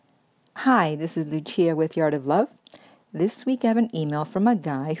Hi, this is Lucia with Yard of Love. This week I have an email from a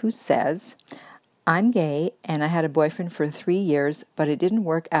guy who says, I'm gay and I had a boyfriend for 3 years, but it didn't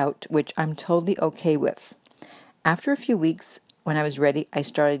work out, which I'm totally okay with. After a few weeks, when I was ready, I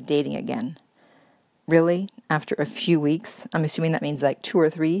started dating again. Really? After a few weeks? I'm assuming that means like 2 or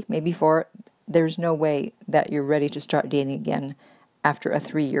 3, maybe 4. There's no way that you're ready to start dating again after a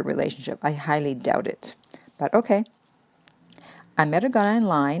 3-year relationship. I highly doubt it. But okay. I met a guy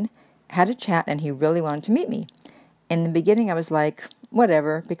online, had a chat, and he really wanted to meet me. In the beginning, I was like,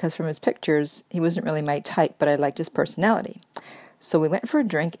 whatever, because from his pictures, he wasn't really my type, but I liked his personality. So we went for a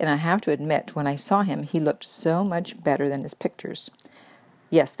drink, and I have to admit, when I saw him, he looked so much better than his pictures.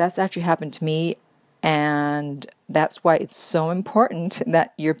 Yes, that's actually happened to me, and that's why it's so important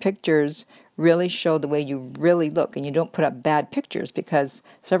that your pictures really show the way you really look, and you don't put up bad pictures, because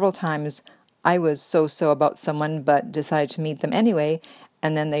several times I was so-so about someone but decided to meet them anyway,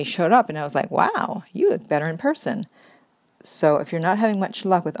 and then they showed up and I was like, wow, you look better in person. So if you're not having much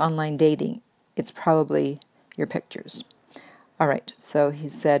luck with online dating, it's probably your pictures. All right, so he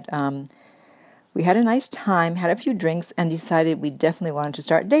said, we had a nice time, had a few drinks, and decided we definitely wanted to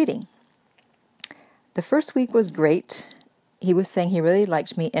start dating. The first week was great. He was saying he really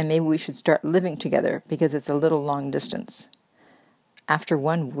liked me and maybe we should start living together because it's a little long distance. After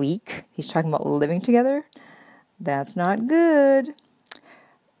 1 week, he's talking about living together? That's not good.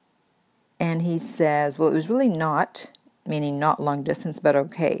 And he says, well, it was really not, meaning not long distance, but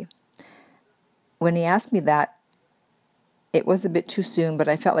okay. When he asked me that, it was a bit too soon, but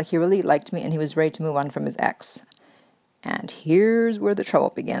I felt like he really liked me and he was ready to move on from his ex. And here's where the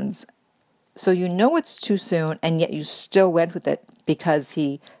trouble begins. So you know it's too soon, and yet you still went with it because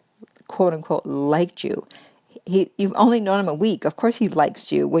he, quote-unquote, liked you. You've only known him a week. Of course he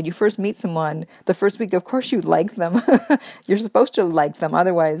likes you. When you first meet someone, the first week, of course you like them. You're supposed to like them.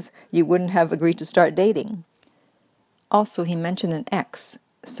 Otherwise, you wouldn't have agreed to start dating. Also, he mentioned an ex.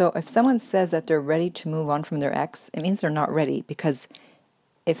 So if someone says that they're ready to move on from their ex, it means they're not ready, because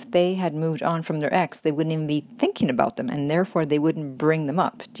if they had moved on from their ex, they wouldn't even be thinking about them, and therefore they wouldn't bring them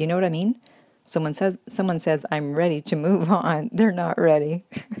up. Do you know what I mean? Someone says, I'm ready to move on. They're not ready,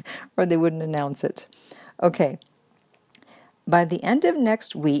 or they wouldn't announce it. Okay. By the end of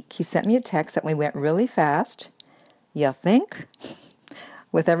next week, he sent me a text that we went really fast. You think?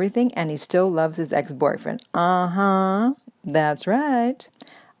 With everything, and he still loves his ex-boyfriend. Uh-huh. That's right.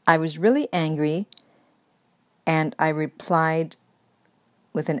 I was really angry, and I replied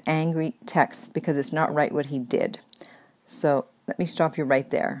with an angry text because it's not right what he did. So let me stop you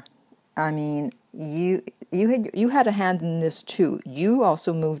right there. I mean, you had a hand in this too. You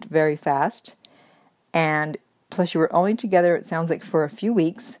also moved very fast, and plus you were only together, it sounds like, for a few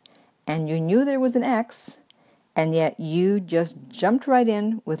weeks, and you knew there was an ex, and yet you just jumped right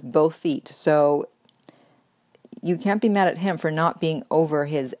in with both feet. So you can't be mad at him for not being over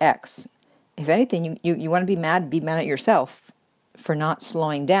his ex. If anything, you want to be mad at yourself for not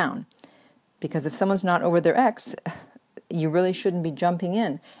slowing down. Because if someone's not over their ex, you really shouldn't be jumping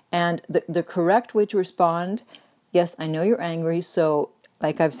in. And the correct way to respond, yes, I know you're angry, so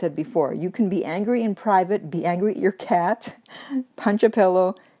like I've said before, you can be angry in private, be angry at your cat, punch a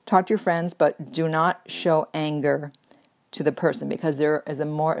pillow, talk to your friends, but do not show anger to the person, because there is a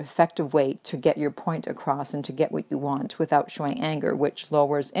more effective way to get your point across and to get what you want without showing anger, which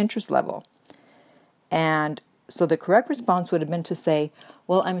lowers interest level. And so the correct response would have been to say,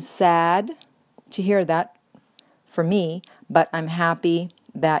 well, I'm sad to hear that for me, but I'm happy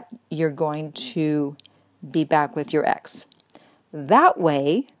that you're going to be back with your ex. That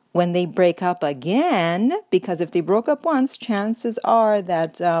way, when they break up again, because if they broke up once, chances are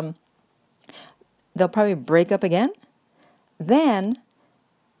that they'll probably break up again. Then,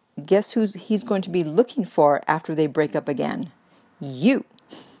 guess he's going to be looking for after they break up again? You.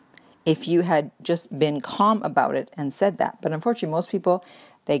 If you had just been calm about it and said that. But unfortunately, most people,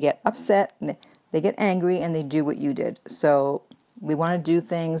 they get upset, and they get angry, and they do what you did. So we want to do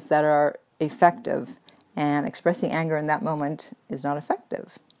things that are effective, and expressing anger in that moment is not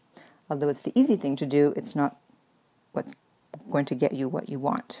effective. Although it's the easy thing to do, it's not what's going to get you what you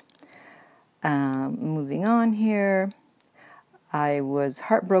want. Moving on here. I was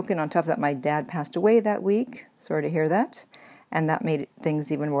heartbroken. On top of that, my dad passed away that week. Sorry to hear that. And that made things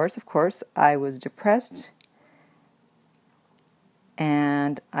even worse, of course. I was depressed,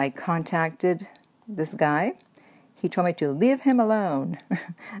 and I contacted this guy. He told me to leave him alone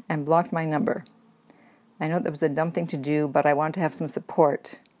and blocked my number. I know that was a dumb thing to do, but I wanted to have some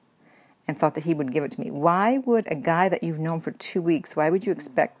support and thought that he would give it to me. Why would a guy that you've known for 2 weeks, why would you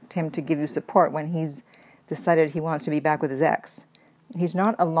expect him to give you support when he's decided he wants to be back with his ex? He's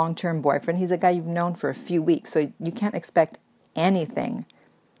not a long-term boyfriend. He's a guy you've known for a few weeks, so you can't expect anything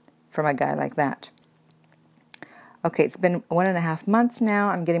from a guy like that. Okay, it's been 1.5 months now.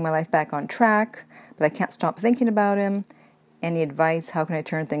 I'm getting my life back on track, but I can't stop thinking about him. Any advice? How can I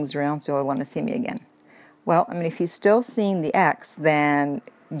turn things around so he'll want to see me again? Well, I mean, if he's still seeing the ex, then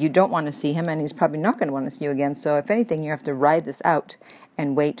you don't want to see him, and he's probably not going to want to see you again. So if anything, you have to ride this out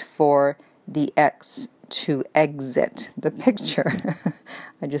and wait for the ex to exit the picture.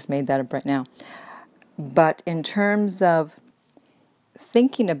 I just made that up right now. But in terms of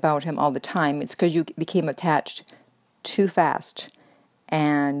thinking about him all the time, it's because you became attached too fast.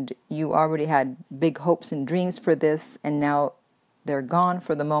 And you already had big hopes and dreams for this, and now they're gone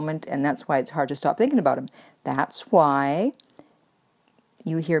for the moment, and that's why it's hard to stop thinking about him. That's why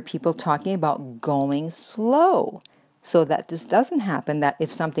you hear people talking about going slow, so that this doesn't happen, that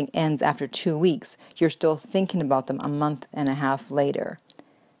if something ends after 2 weeks, you're still thinking about them a month and a half later,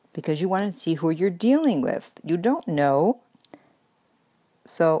 because you want to see who you're dealing with. You don't know.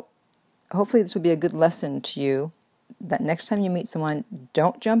 So hopefully this will be a good lesson to you, that next time you meet someone,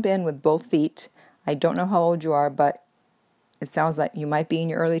 don't jump in with both feet. I don't know how old you are, but it sounds like you might be in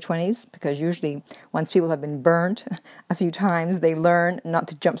your early 20s, because usually once people have been burned a few times, they learn not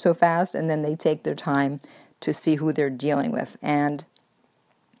to jump so fast, and then they take their time to see who they're dealing with. And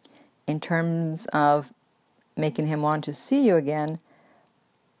in terms of making him want to see you again,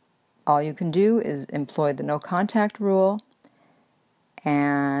 all you can do is employ the no contact rule,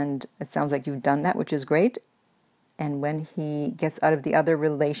 and it sounds like you've done that, which is great. And when he gets out of the other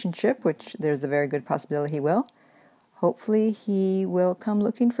relationship, which there's a very good possibility he will, hopefully he will come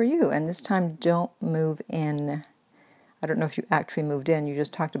looking for you. And this time, don't move in. I don't know if you actually moved in. You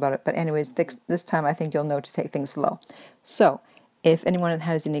just talked about it. But anyways, this time I think you'll know to take things slow. So if anyone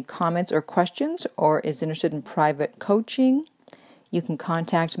has any comments or questions, or is interested in private coaching, you can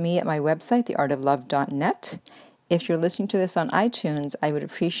contact me at my website, theartoflove.net. If you're listening to this on iTunes, I would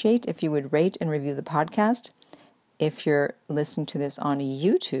appreciate if you would rate and review the podcast. If you're listening to this on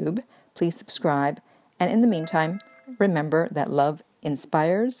YouTube, please subscribe. And in the meantime, remember that love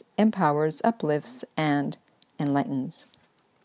inspires, empowers, uplifts, and enlightens.